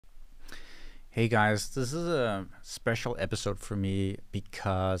Hey guys, this is a special episode for me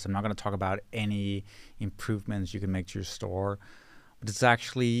because I'm not going to talk about any improvements you can make to your store, but it's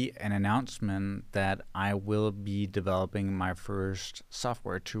actually an announcement that I will be developing my first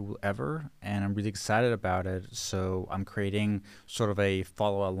software tool ever, and I'm really excited about it. So I'm creating sort of a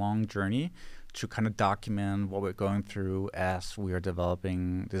follow along journey to kind of document what we're going through as we are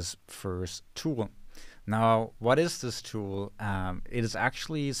developing this first tool. Now, what is this tool? It is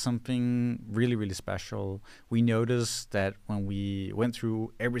actually something really, really special. We noticed that when we went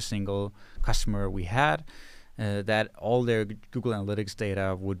through every single customer we had, that all their Google Analytics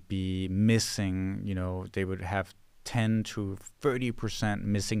data would be missing. They would have 10 to 30%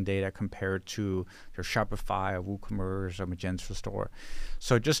 missing data compared to their Shopify or WooCommerce or Magento store.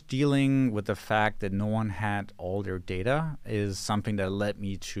 So just dealing with the fact that no one had all their data is something that led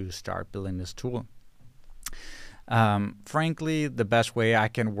me to start building this tool. Frankly, the best way I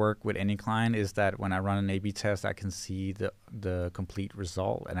can work with any client is that when I run an A/B test, I can see the complete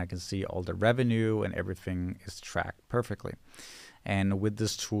result and I can see all the revenue and everything is tracked perfectly. And with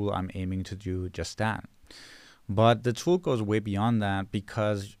this tool, I'm aiming to do just that. But the tool goes way beyond that,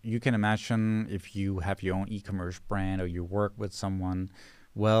 because you can imagine if you have your own e-commerce brand or you work with someone,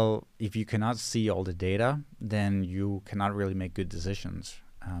 well, if you cannot see all the data, then you cannot really make good decisions.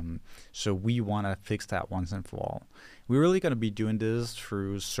 So we want to fix that once and for all. We're really going to be doing this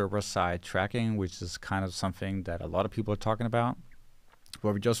through server-side tracking, which is kind of something that a lot of people are talking about.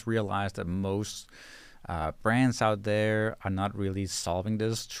 But we just realized that most brands out there are not really solving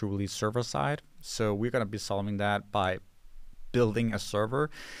this truly server-side. So we're going to be solving that by building a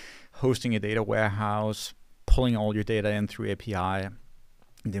server, hosting a data warehouse, pulling all your data in through API.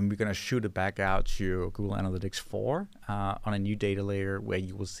 Then we're going to shoot it back out to Google Analytics 4 on a new data layer where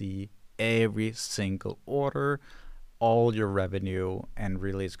you will see every single order, all your revenue, and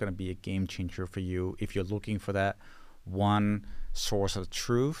really it's going to be a game changer for you if you're looking for that one source of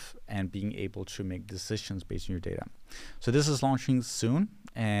truth and being able to make decisions based on your data. So this is launching soon,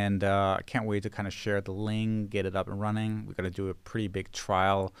 and I can't wait to kind of share the link, get it up and running. We're going to do a pretty big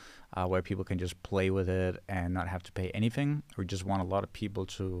trial where people can just play with it and not have to pay anything. We just want a lot of people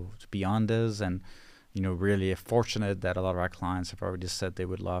to be on this, and really fortunate that a lot of our clients have already said they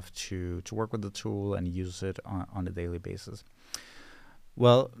would love to work with the tool and use it on a daily basis.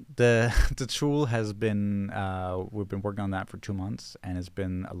 Well, the tool has been, we've been working on that for 2 months, and it's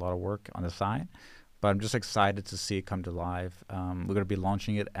been a lot of work on the side, but I'm just excited to see it come to life. We're going to be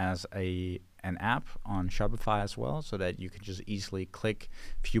launching it as an app on Shopify as well, so that you can just easily click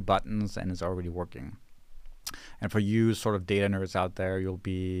a few buttons and it's already working. And for you sort of data nerds out there, you'll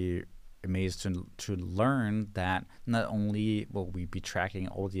be amazed to learn that not only will we be tracking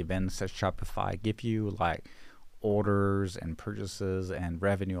all the events that Shopify give you, like orders and purchases and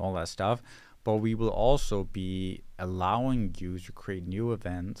revenue, all that stuff, but we will also be allowing you to create new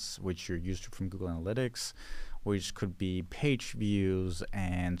events, which you're used to from Google Analytics, which could be page views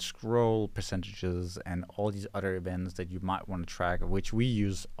and scroll percentages and all these other events that you might want to track, which we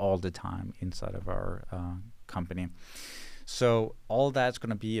use all the time inside of our company. So all that's going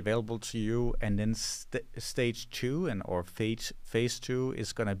to be available to you, and then stage 2 or phase 2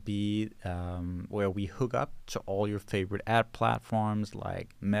 is going to be where we hook up to all your favorite ad platforms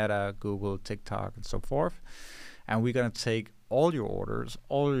like Meta, Google, TikTok, and so forth. And we're going to take all your orders,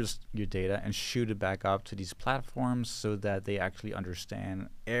 all your data, and shoot it back up to these platforms so that they actually understand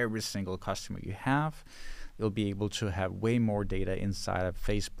every single customer you have. You'll be able to have way more data inside of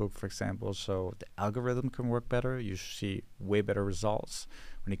Facebook, for example, so the algorithm can work better. You see way better results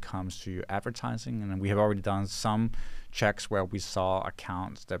when it comes to your advertising. And we have already done some checks where we saw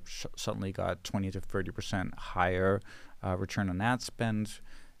accounts that suddenly got 20 to 30% higher return on ad spend,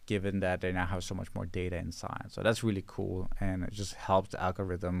 given that they now have so much more data inside. So that's really cool, and it just helps the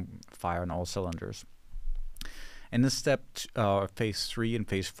algorithm fire on all cylinders. And this phase 3 and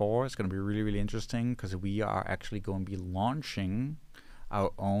phase 4 is going to be really, really interesting, because we are actually going to be launching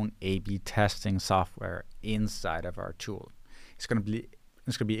our own A/B testing software inside of our tool. It's going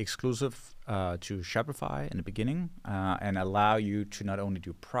to be exclusive to Shopify in the beginning, and allow you to not only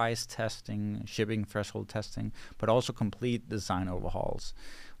do price testing, shipping threshold testing, but also complete design overhauls.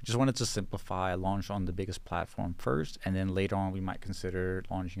 We just wanted to simplify, launch on the biggest platform first, and then later on we might consider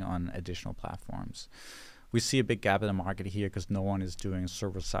launching on additional platforms. We see a big gap in the market here because no one is doing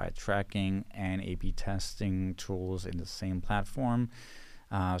server-side tracking and A/B testing tools in the same platform.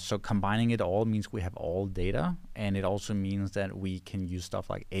 So combining it all means we have all data, and it also means that we can use stuff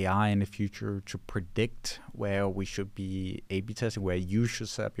like AI in the future to predict where we should be A/B testing, where you should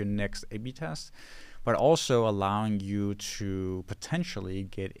set up your next A/B test. but also allowing you to potentially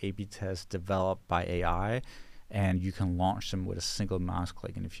get A/B tests developed by AI, and you can launch them with a single mouse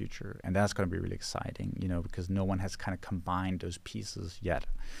click in the future. And that's going to be really exciting, because no one has kind of combined those pieces yet.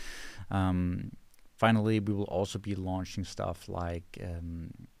 Finally, we will also be launching stuff like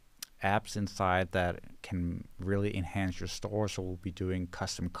apps inside that can really enhance your store. So we'll be doing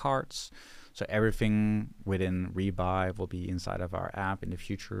custom carts. So everything within Rebuy will be inside of our app in the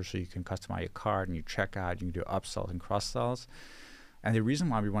future. So you can customize your cart and your checkout. You can do upsells and cross-sells. And the reason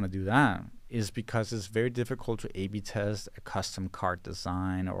why we want to do that is because it's very difficult to A/B test a custom cart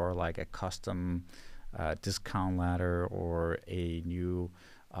design or like a custom discount ladder or a new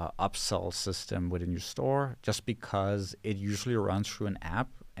upsell system within your store, just because it usually runs through an app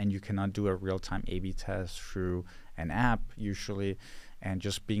and you cannot do a real-time A/B test through an app usually. And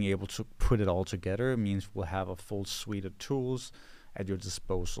just being able to put it all together means we'll have a full suite of tools at your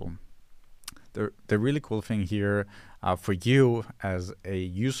disposal. The really cool thing here for you as a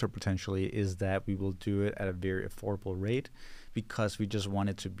user potentially is that we will do it at a very affordable rate, because we just want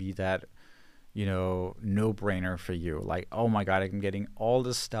it to be that no-brainer for you. Like, oh my God, I'm getting all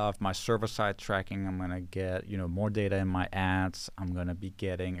this stuff, my server-side tracking, I'm gonna get more data in my ads, I'm gonna be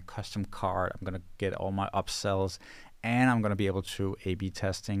getting a custom cart, I'm gonna get all my upsells, and I'm gonna be able to A/B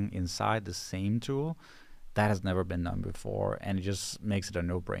testing inside the same tool. That has never been done before, and it just makes it a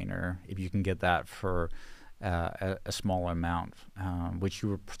no-brainer if you can get that for a smaller amount, which you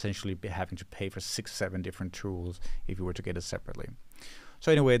would potentially be having to pay for 6-7 different tools if you were to get it separately.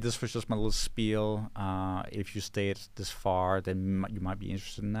 So anyway, this was just my little spiel. If you stayed this far, then you might be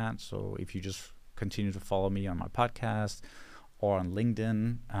interested in that. So if you just continue to follow me on my podcast or on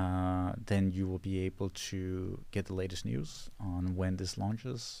LinkedIn, then you will be able to get the latest news on when this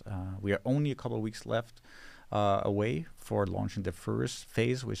launches. We are only a couple of weeks left away for launching the first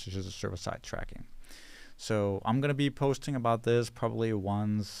phase, which is just server-side tracking. So I'm going to be posting about this probably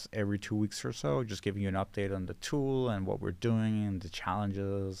once every 2 weeks or so, just giving you an update on the tool and what we're doing and the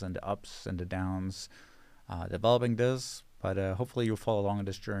challenges and the ups and the downs developing this. But hopefully you'll follow along on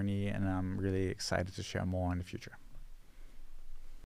this journey, and I'm really excited to share more in the future.